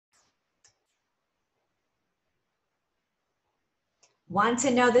Want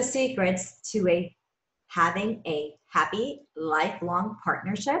to know the secrets to having a happy, lifelong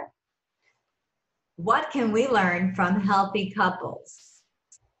partnership? What can we learn from healthy couples?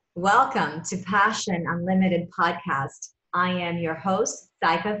 Welcome to Passion Unlimited podcast. I am your host,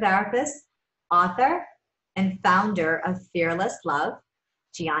 psychotherapist, author, and founder of Fearless Love,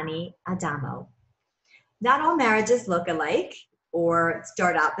 Jianny Adamo. Not all marriages look alike or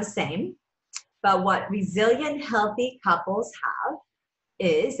start out the same, but what resilient, healthy couples have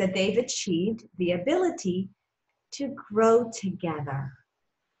is that they've achieved the ability to grow together.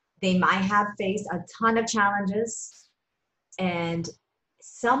 They might have faced a ton of challenges, and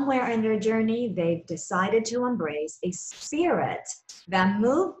somewhere in their journey, they've decided to embrace a spirit that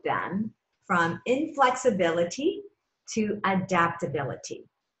moved them from inflexibility to adaptability,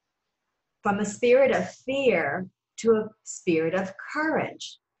 from a spirit of fear to a spirit of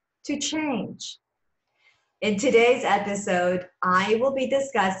courage to change. In today's episode, I will be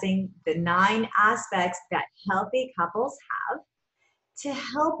discussing the 9 aspects that healthy couples have to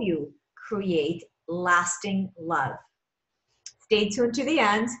help you create lasting love. Stay tuned to the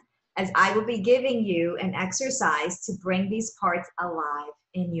end as I will be giving you an exercise to bring these parts alive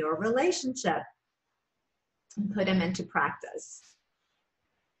in your relationship and put them into practice.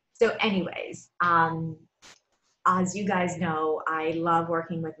 So anyways, as you guys know, I love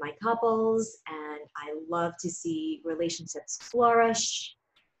working with my couples and I love to see relationships flourish.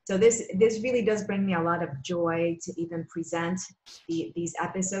 So this really does bring me a lot of joy to even present these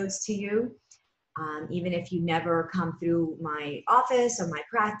episodes to you. Even if you never come through my office or my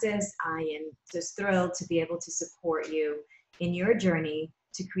practice, I am just thrilled to be able to support you in your journey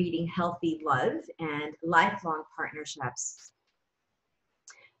to creating healthy love and lifelong partnerships.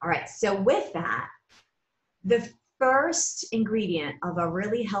 All right, so with that, the first ingredient of a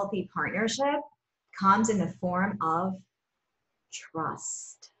really healthy partnership comes in the form of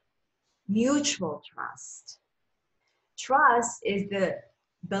trust, mutual trust. Trust is the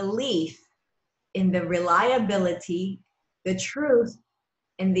belief in the reliability, the truth,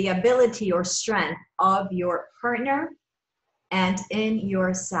 and the ability or strength of your partner and in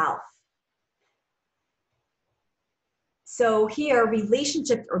yourself. So here,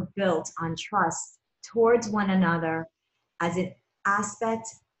 relationships are built on trust towards one another as an aspect,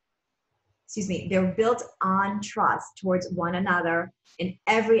 they're built on trust towards one another in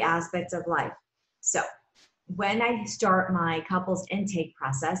every aspect of life. So when I start my couples intake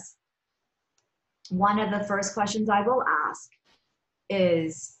process, one of the first questions I will ask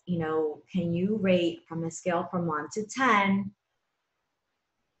is, can you rate from a scale from 1 to 10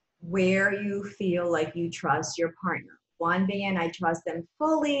 where you feel like you trust your partner? 1 being I trust them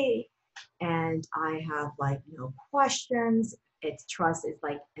fully and I have no questions. It's trust is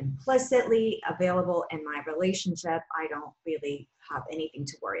implicitly available in my relationship. I don't really have anything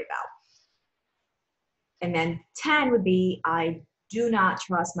to worry about. And then 10 would be I do not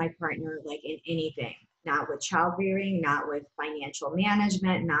trust my partner in anything, not with child rearing, not with financial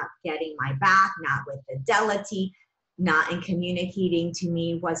management, not getting my back, not with fidelity, not in communicating to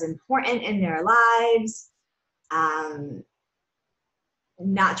me what's important in their lives,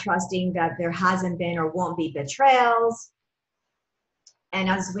 not trusting that there hasn't been or won't be betrayals. And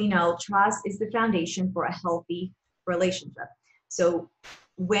as we know, trust is the foundation for a healthy relationship. So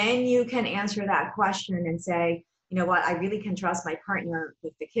when you can answer that question and say, you know what, I really can trust my partner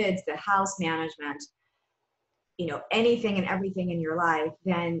with the kids, the house management, anything and everything in your life,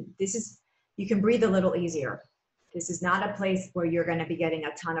 then you can breathe a little easier. This is not a place where you're going to be getting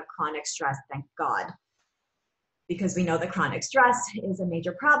a ton of chronic stress, thank God, because we know that chronic stress is a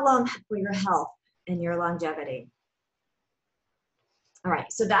major problem for your health and your longevity. All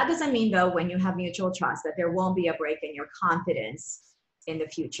right, so that doesn't mean though, when you have mutual trust, that there won't be a break in your confidence in the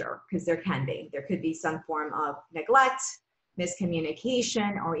future, because there can be. There could be some form of neglect,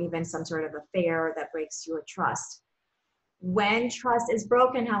 miscommunication, or even some sort of affair that breaks your trust. When trust is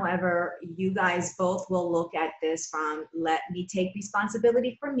broken, however, you guys both will look at this from let me take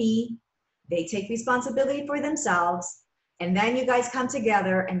responsibility for me, they take responsibility for themselves, and then you guys come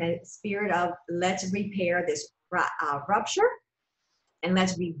together in the spirit of let's repair this rupture and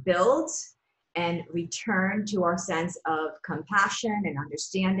let's rebuild and return to our sense of compassion and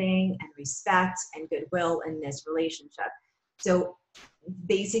understanding and respect and goodwill in this relationship. So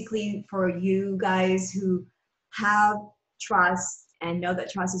basically for you guys who have trust and know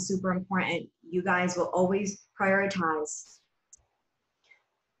that trust is super important, you guys will always prioritize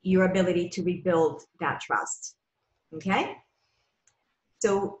your ability to rebuild that trust, okay?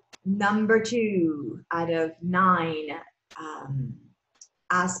 So number 2 out of 9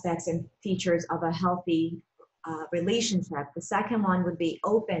 aspects and features of a healthy relationship. The second one would be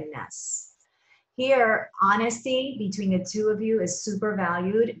openness. Here, honesty between the two of you is super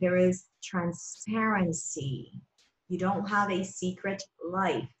valued. There is transparency. You don't have a secret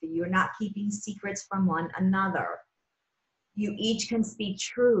life. You're not keeping secrets from one another. You each can speak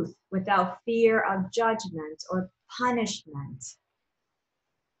truth without fear of judgment or punishment.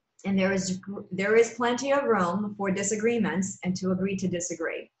 And there is plenty of room for disagreements and to agree to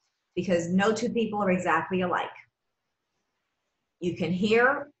disagree, because no two people are exactly alike. You can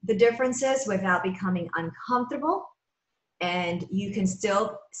hear the differences without becoming uncomfortable, and you can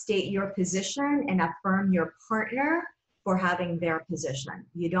still state your position and affirm your partner for having their position.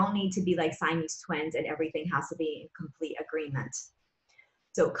 You don't need to be like Siamese twins and everything has to be in complete agreement.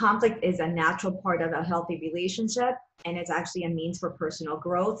 So conflict is a natural part of a healthy relationship, and it's actually a means for personal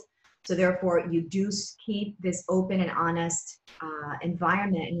growth. So therefore, you do keep this open and honest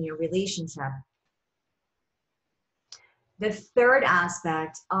environment in your relationship. The third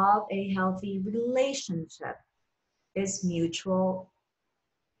aspect of a healthy relationship is mutual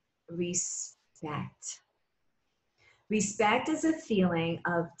respect. Respect is a feeling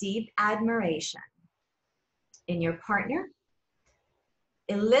of deep admiration in your partner,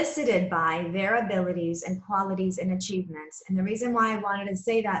 elicited by their abilities and qualities and achievements. And the reason why I wanted to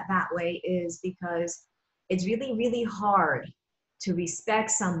say that way is because it's really, really hard to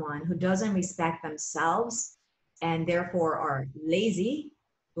respect someone who doesn't respect themselves and therefore are lazy,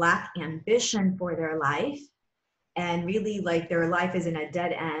 lack ambition for their life, and really like their life is in a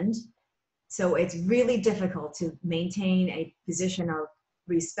dead end. So it's really difficult to maintain a position of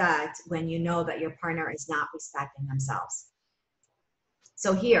respect when you know that your partner is not respecting themselves.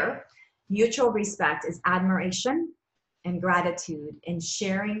 So here, mutual respect is admiration and gratitude in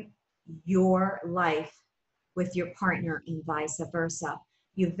sharing your life with your partner and vice versa.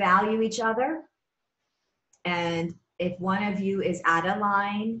 You value each other, and if one of you is out of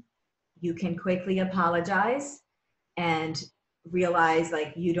line, you can quickly apologize and realize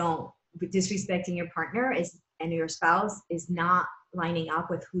like you don't, disrespecting your partner and your spouse is not lining up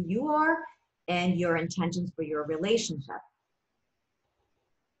with who you are and your intentions for your relationship.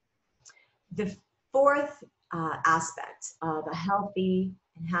 The fourth aspect of a healthy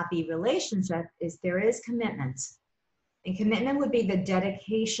and happy relationship is there is commitment. And commitment would be the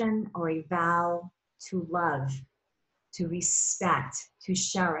dedication or a vow to love, to respect, to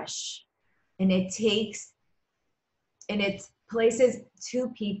cherish. And it places two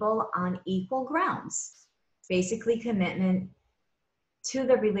people on equal grounds. Basically, commitment to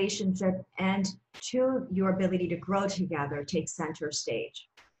the relationship and to your ability to grow together takes center stage.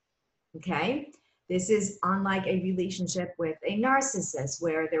 Okay, this is unlike a relationship with a narcissist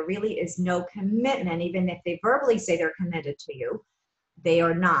where there really is no commitment. Even if they verbally say they're committed to you, they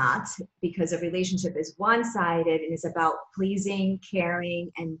are not, because a relationship is one-sided and is about pleasing, caring,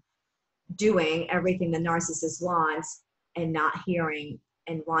 and doing everything the narcissist wants and not hearing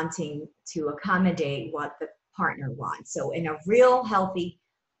and wanting to accommodate what the partner wants. So in a real healthy,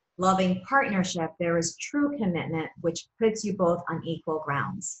 loving partnership, there is true commitment, which puts you both on equal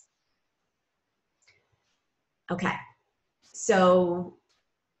grounds. Okay, so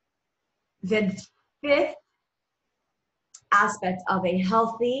the fifth aspect of a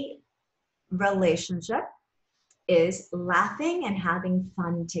healthy relationship is laughing and having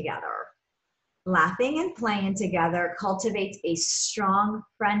fun together. Laughing and playing together cultivates a strong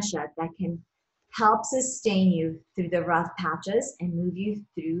friendship that can help sustain you through the rough patches and move you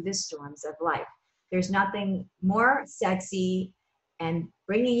through the storms of life. There's nothing more sexy and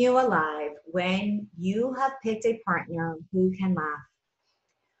bringing you alive when you have picked a partner who can laugh,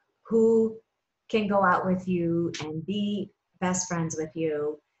 who can go out with you and be best friends with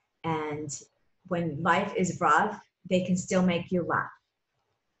you. And when life is rough, they can still make you laugh.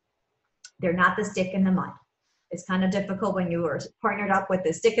 They're not the stick in the mud. It's kind of difficult when you are partnered up with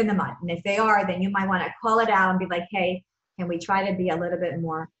the stick in the mud. And if they are, then you might want to call it out and be like, hey, can we try to be a little bit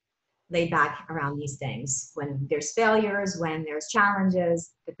more laid back around these things? When there's failures, when there's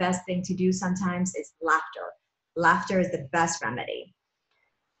challenges, the best thing to do sometimes is laughter. Laughter is the best remedy.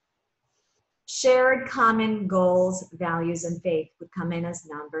 Shared common goals, values, and faith would come in as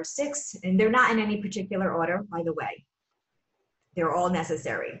number 6. And they're not in any particular order, by the way. They're all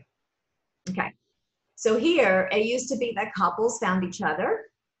necessary. Okay. So here, it used to be that couples found each other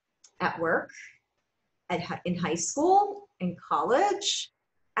at work, in high school, in college,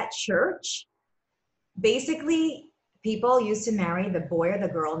 at church. Basically, people used to marry the boy or the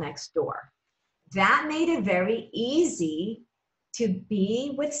girl next door. That made it very easy to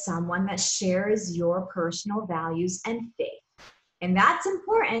be with someone that shares your personal values and faith. And that's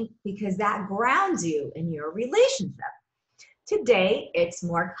important because that grounds you in your relationship. Today, it's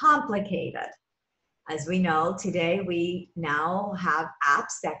more complicated. As we know, today we now have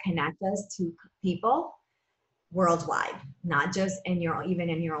apps that connect us to people worldwide, not just even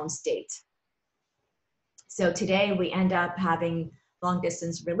in your own state. So today we end up having long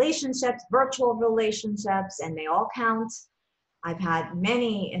distance relationships, virtual relationships, and they all count. I've had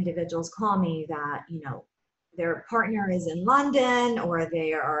many individuals call me that, their partner is in London or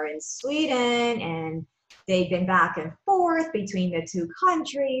they are in Sweden and they've been back and forth between the two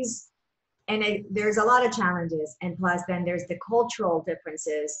countries. And there's a lot of challenges. And plus then there's the cultural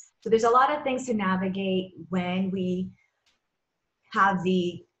differences. So there's a lot of things to navigate when we have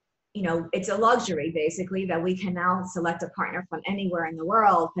it's a luxury basically that we can now select a partner from anywhere in the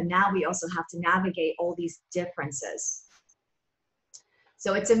world. But now we also have to navigate all these differences.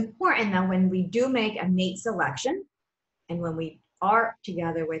 So it's important that when we do make a mate selection and when we are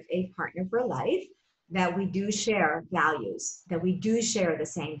together with a partner for life, that we do share values, that we do share the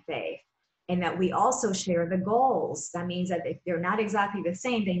same faith, and that we also share the goals. That means that if they're not exactly the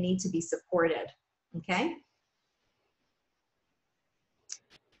same, they need to be supported, okay?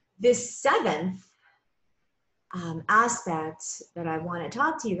 This seventh aspect that I want to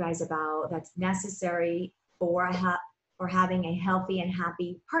talk to you guys about that's necessary for having a healthy and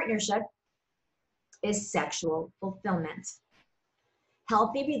happy partnership is sexual fulfillment.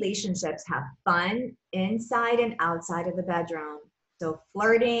 Healthy relationships have fun inside and outside of the bedroom. So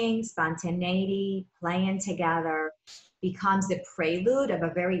flirting, spontaneity, playing together becomes the prelude of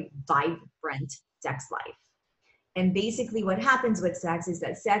a very vibrant sex life. And basically what happens with sex is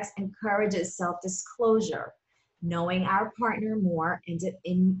that sex encourages self-disclosure, knowing our partner more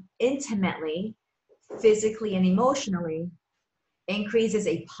intimately, physically and emotionally, increases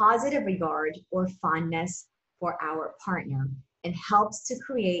a positive regard or fondness for our partner and helps to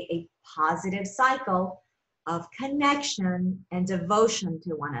create a positive cycle of connection and devotion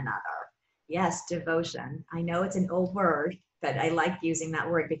to one another. Yes, devotion. I know it's an old word, but I like using that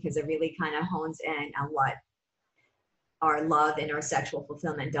word because it really kind of hones in on what our love and our sexual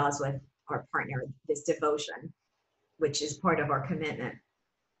fulfillment does with our partner, this devotion, which is part of our commitment.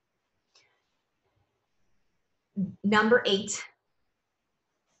 Number 8,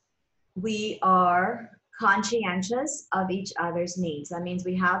 we are conscientious of each other's needs. That means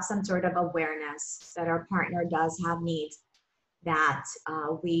we have some sort of awareness that our partner does have needs that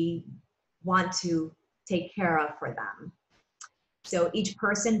we want to take care of for them. So each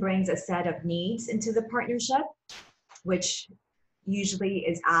person brings a set of needs into the partnership, which usually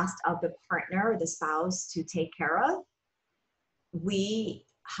is asked of the partner or the spouse to take care of. We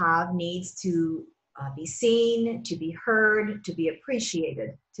have needs to be seen, to be heard, to be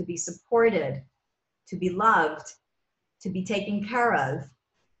appreciated, to be supported, to be loved, to be taken care of.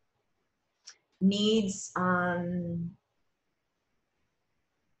 Needs,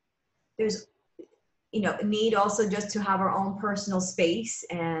 there's, need also just to have our own personal space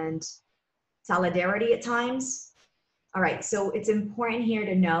and solidarity at times. All right, so it's important here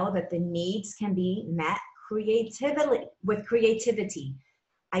to know that the needs can be met with creativity.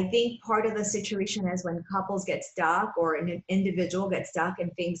 I think part of the situation is when couples get stuck or an individual gets stuck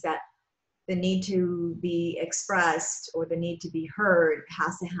and thinks that the need to be expressed or the need to be heard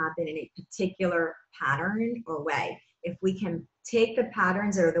has to happen in a particular pattern or way. If we can take the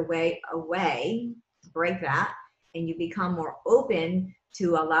patterns or the way away, break that, and you become more open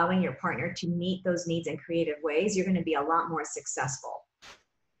to allowing your partner to meet those needs in creative ways, you're going to be a lot more successful.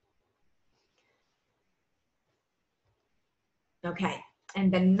 Okay,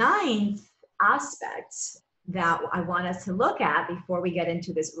 and the 9th aspect that I want us to look at before we get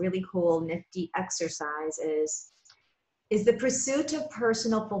into this really cool, nifty exercise is the pursuit of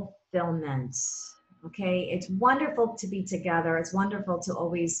personal fulfillment. Okay, it's wonderful to be together. It's wonderful to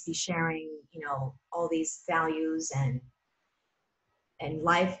always be sharing, all these values and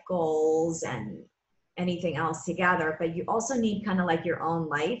life goals and anything else together, but you also need kind of like your own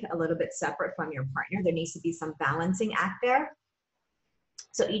life a little bit separate from your partner. There needs to be some balancing act there.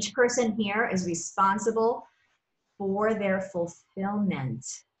 So each person here is responsible for their fulfillment,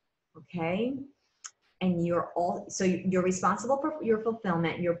 okay? And you're responsible for your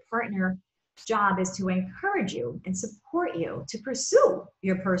fulfillment. Your partner's job is to encourage you and support you to pursue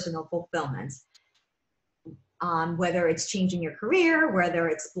your personal fulfillment. Whether it's changing your career, whether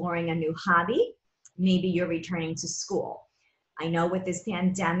exploring a new hobby, maybe you're returning to school. I know with this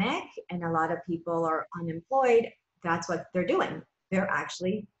pandemic and a lot of people are unemployed, that's what they're doing. They're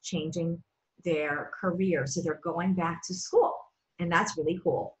actually changing their career. So they're going back to school, and that's really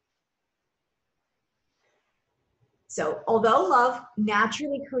cool. So although love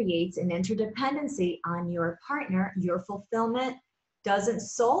naturally creates an interdependency on your partner, your fulfillment doesn't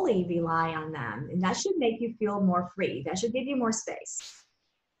solely rely on them. And that should make you feel more free. That should give you more space.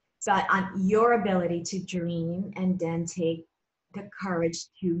 But on your ability to dream and then take the courage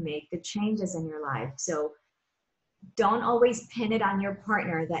to make the changes in your life. So don't always pin it on your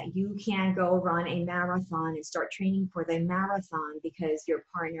partner that you can't go run a marathon and start training for the marathon because your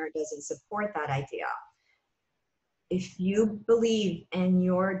partner doesn't support that idea. If you believe in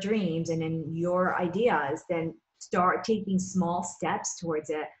your dreams and in your ideas, then start taking small steps towards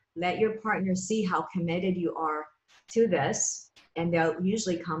it. Let your partner see how committed you are to this, and they'll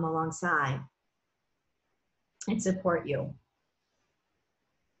usually come alongside and support you.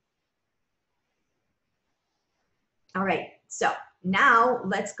 All right, so now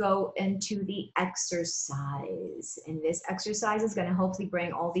let's go into the exercise. And this exercise is going to hopefully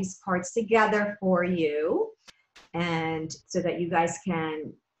bring all these parts together for you, and so that you guys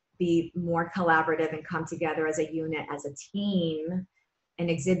can be more collaborative and come together as a unit, as a team, and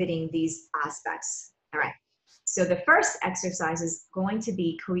exhibiting these aspects. All right, so the first exercise is going to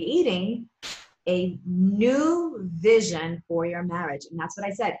be creating a new vision for your marriage. And that's what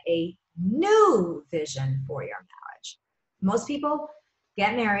I said, a new vision for your marriage. Most people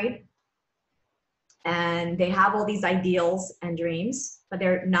get married and they have all these ideals and dreams, but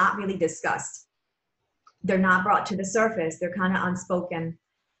they're not really discussed. They're not brought to the surface. They're kind of unspoken.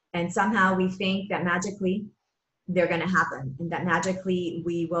 And somehow we think that magically they're going to happen, and that magically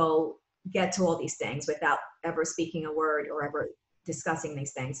we will get to all these things without ever speaking a word or ever discussing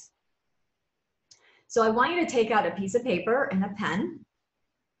these things. So I want you to take out a piece of paper and a pen,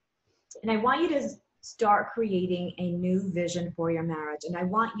 and I want you to start creating a new vision for your marriage. And I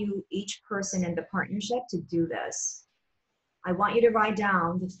want you, each person in the partnership, to do this. I want you to write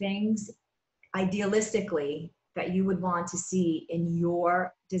down the things idealistically that you would want to see in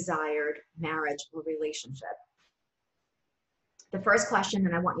your desired marriage or relationship. The first question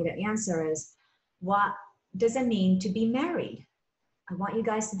that I want you to answer is, what does it mean to be married? I want you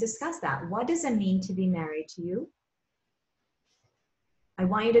guys to discuss that. What does it mean to be married to you? I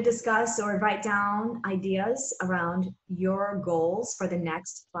want you to discuss or write down ideas around your goals for the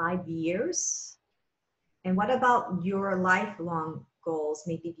next 5 years. And what about your lifelong goals,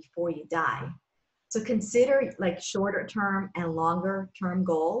 maybe before you die? So consider like shorter term and longer term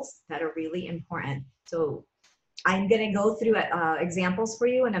goals that are really important. So I'm going to go through examples for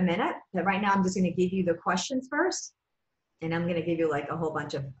you in a minute, but right now I'm just going to give you the questions first. And I'm going to give you like a whole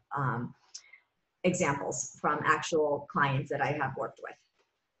bunch of examples from actual clients that I have worked with.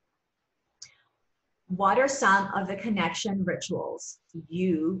 What are some of the connection rituals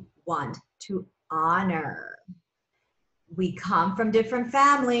you want to honor? We come from different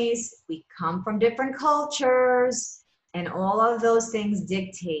families, we come from different cultures, and all of those things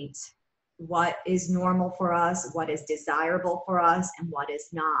dictate what is normal for us, what is desirable for us, and what is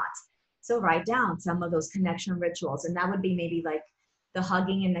not. So write down some of those connection rituals, and that would be maybe like the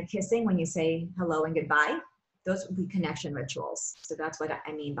hugging and the kissing when you say hello and goodbye. Those would be connection rituals. So that's what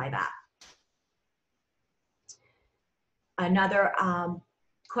I mean by that. Another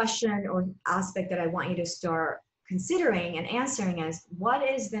question or aspect that I want you to start considering and answering is, what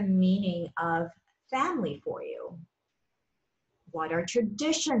is the meaning of family for you? What are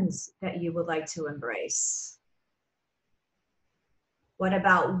traditions that you would like to embrace? What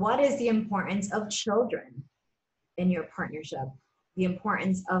about, what is the importance of children in your partnership? The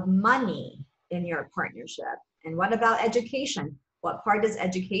importance of money in your partnership? And what about education? What part does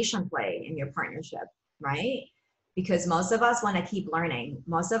education play in your partnership, right? Because most of us want to keep learning.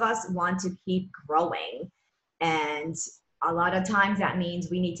 Most of us want to keep growing. And a lot of times that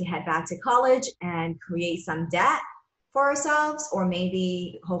means we need to head back to college and create some debt for ourselves, or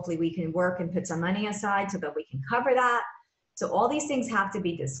maybe hopefully we can work and put some money aside so that we can cover that. So all these things have to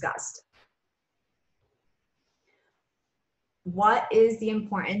be discussed. What is the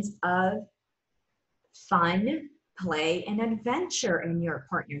importance of fun, play, and adventure in your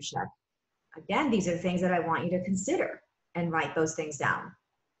partnership? Again, these are things that I want you to consider and write those things down.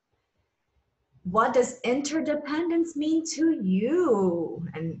 What does interdependence mean to you?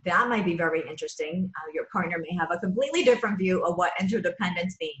 And that might be very interesting. Your partner may have a completely different view of what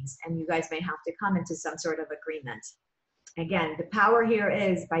interdependence means, and you guys may have to come into some sort of agreement. Again, the power here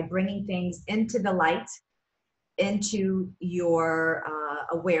is by bringing things into the light, into your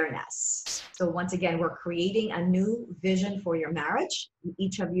awareness. So once again, we're creating a new vision for your marriage.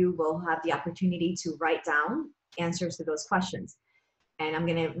 Each of you will have the opportunity to write down answers to those questions. And I'm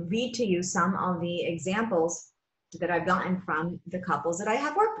going to read to you some of the examples that I've gotten from the couples that I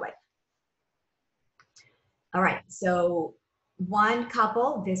have worked with. All right, so one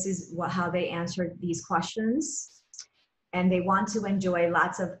couple, this is how they answered these questions, and they want to enjoy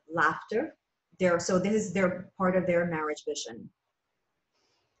lots of laughter. So this is their part of their marriage vision.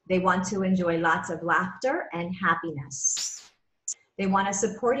 They want to enjoy lots of laughter and happiness. They want to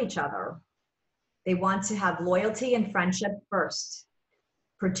support each other. They want to have loyalty and friendship first,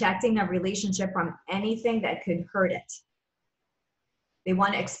 protecting a relationship from anything that could hurt it. They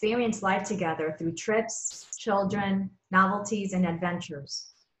want to experience life together through trips, children, novelties, and adventures.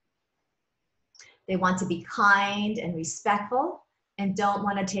 They want to be kind and respectful and don't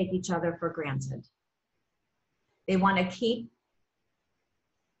want to take each other for granted. They want to keep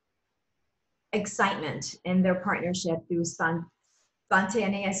excitement in their partnership through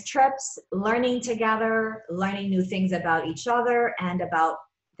spontaneous trips, learning together, learning new things about each other and about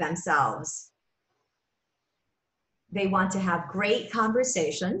themselves. They want to have great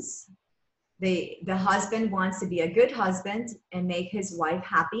conversations. The husband wants to be a good husband and make his wife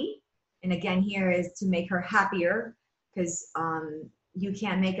happy. And again, here is to make her happier, because you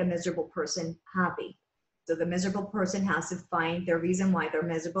can't make a miserable person happy. So the miserable person has to find their reason why they're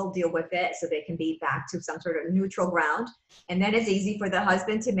miserable, deal with it so they can be back to some sort of neutral ground. And then it's easy for the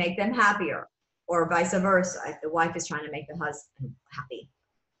husband to make them happier, or vice versa if the wife is trying to make the husband happy.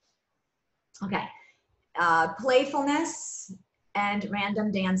 Okay, playfulness and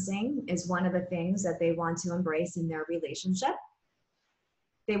random dancing is one of the things that they want to embrace in their relationship.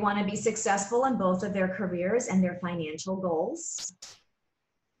 They want to be successful in both of their careers and their financial goals.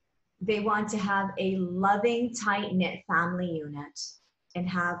 They want to have a loving, tight-knit family unit and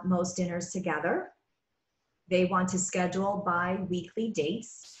have most dinners together. They want to schedule bi-weekly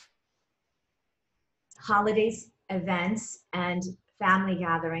dates. Holidays, events, and family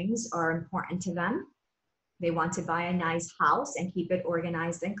gatherings are important to them. They want to buy a nice house and keep it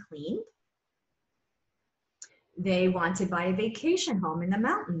organized and clean. They want to buy a vacation home in the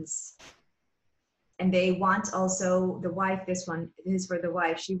mountains. And they want also, the wife, this one is for the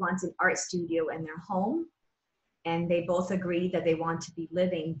wife, she wants an art studio in their home. And they both agree that they want to be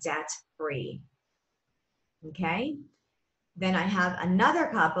living debt-free. Okay? Then I have another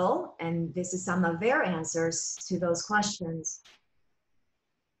couple, and this is some of their answers to those questions.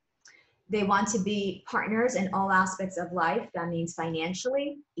 They want to be partners in all aspects of life. That means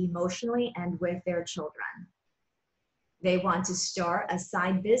financially, emotionally, and with their children. They want to start a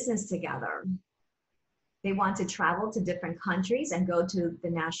side business together. They want to travel to different countries and go to the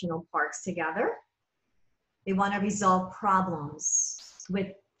national parks together. They want to resolve problems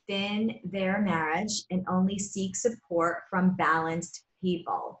within their marriage and only seek support from balanced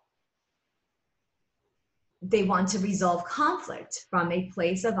people. They want to resolve conflict from a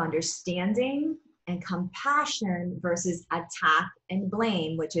place of understanding and compassion versus attack and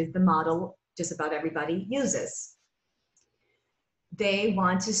blame, which is the model just about everybody uses. They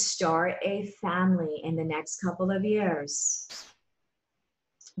want to start a family in the next couple of years.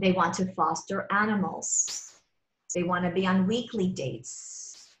 They want to foster animals. They want to be on weekly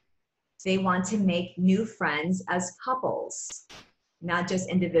dates. They want to make new friends as couples, not just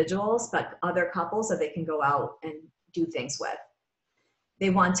individuals, but other couples that they can go out and do things with.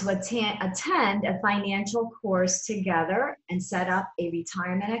 They want to attend a financial course together and set up a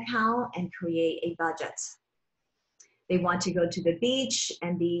retirement account and create a budget. They want to go to the beach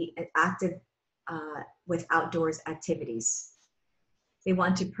and be active with outdoors activities. They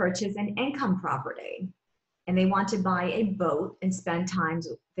want to purchase an income property, and they want to buy a boat and spend time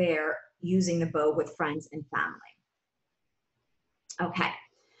there using the boat with friends and family. Okay,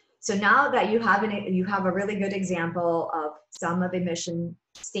 so now that you have a really good example of some of the mission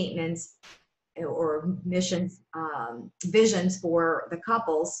statements or missions, visions for the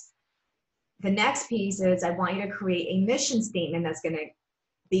couples, the next piece is I want you to create a mission statement that's going to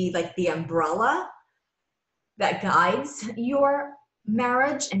be like the umbrella that guides your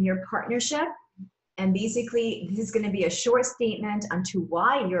marriage and your partnership. And basically, this is going to be a short statement onto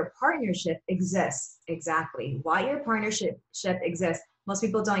why your partnership exists. Exactly. Why your partnership exists. Most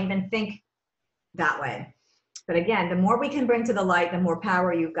people don't even think that way. But again, the more we can bring to the light, the more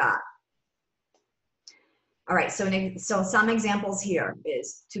power you've got. All right, so some examples here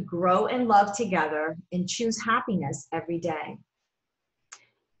is to grow and love together and choose happiness every day.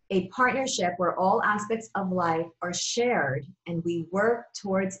 A partnership where all aspects of life are shared and we work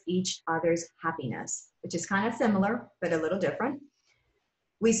towards each other's happiness, which is kind of similar, but a little different.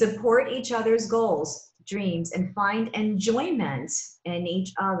 We support each other's goals, dreams, and find enjoyment in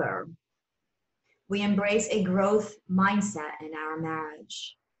each other. We embrace a growth mindset in our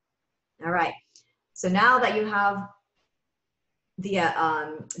marriage. All right. So now that you have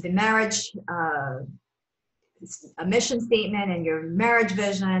the marriage a mission statement and your marriage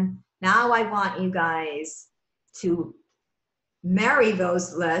vision. Now I want you guys to marry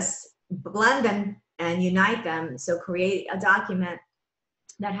those lists, blend them and unite them. So create a document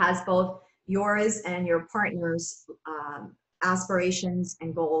that has both yours and your partner's aspirations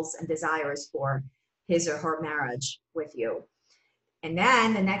and goals and desires for his or her marriage with you. And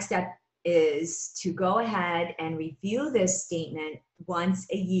then the next step is to go ahead and review this statement once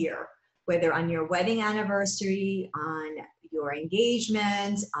a year, whether on your wedding anniversary, on your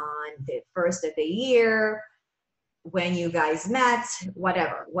engagement, on the first of the year, when you guys met,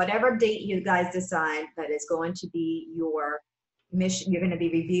 whatever date you guys decide that is going to be your mission, you're going to be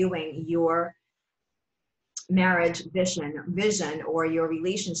reviewing your marriage vision or your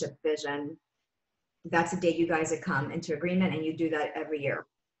relationship vision. That's the date you guys have come into agreement, and you do that every year.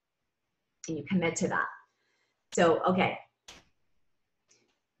 And you commit to that. So, okay.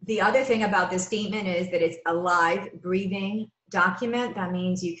 The other thing about this statement is that it's a live, breathing document. That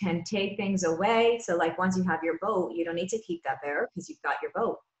means you can take things away. So like once you have your boat, you don't need to keep that there because you've got your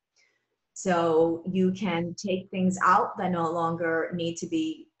boat. So you can take things out that no longer need to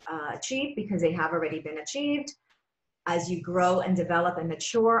be achieved because they have already been achieved. As you grow and develop and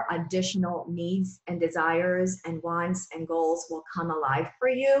mature, additional needs and desires and wants and goals will come alive for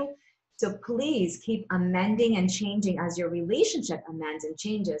you. So please keep amending and changing as your relationship amends and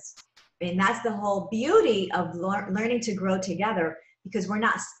changes. And that's the whole beauty of learning to grow together, because we're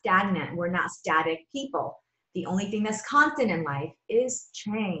not stagnant, we're not static people. The only thing that's constant in life is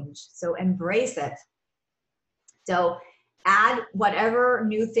change. So embrace it. So add whatever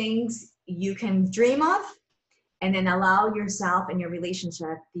new things you can dream of, and then allow yourself and your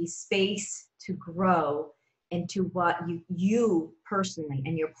relationship the space to grow into what you personally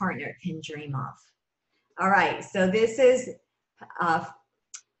and your partner can dream of. All right, so this is a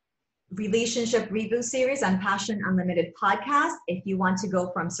relationship reboot series on Passion Unlimited podcast. If you want to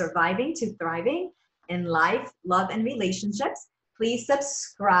go from surviving to thriving in life, love, and relationships, please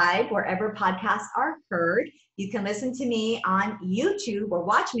subscribe wherever podcasts are heard. You can listen to me on YouTube or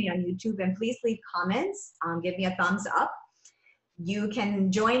watch me on YouTube, and please leave comments. Give me a thumbs up. You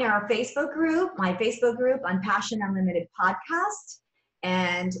can join our Facebook group, my Facebook group on Passion Unlimited podcast.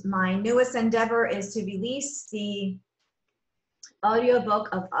 And my newest endeavor is to release the audiobook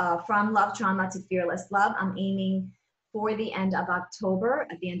of From Love Trauma to Fearless Love. I'm aiming for the end of October,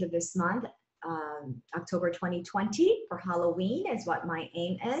 at the end of this month, October 2020, for Halloween is what my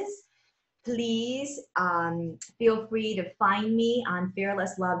aim is. Please feel free to find me on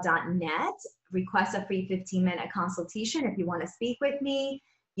fearlesslove.net. Request a free 15-minute consultation if you want to speak with me.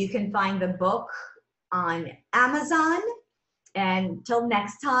 You can find the book on Amazon. And till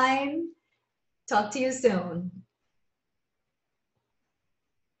next time, talk to you soon.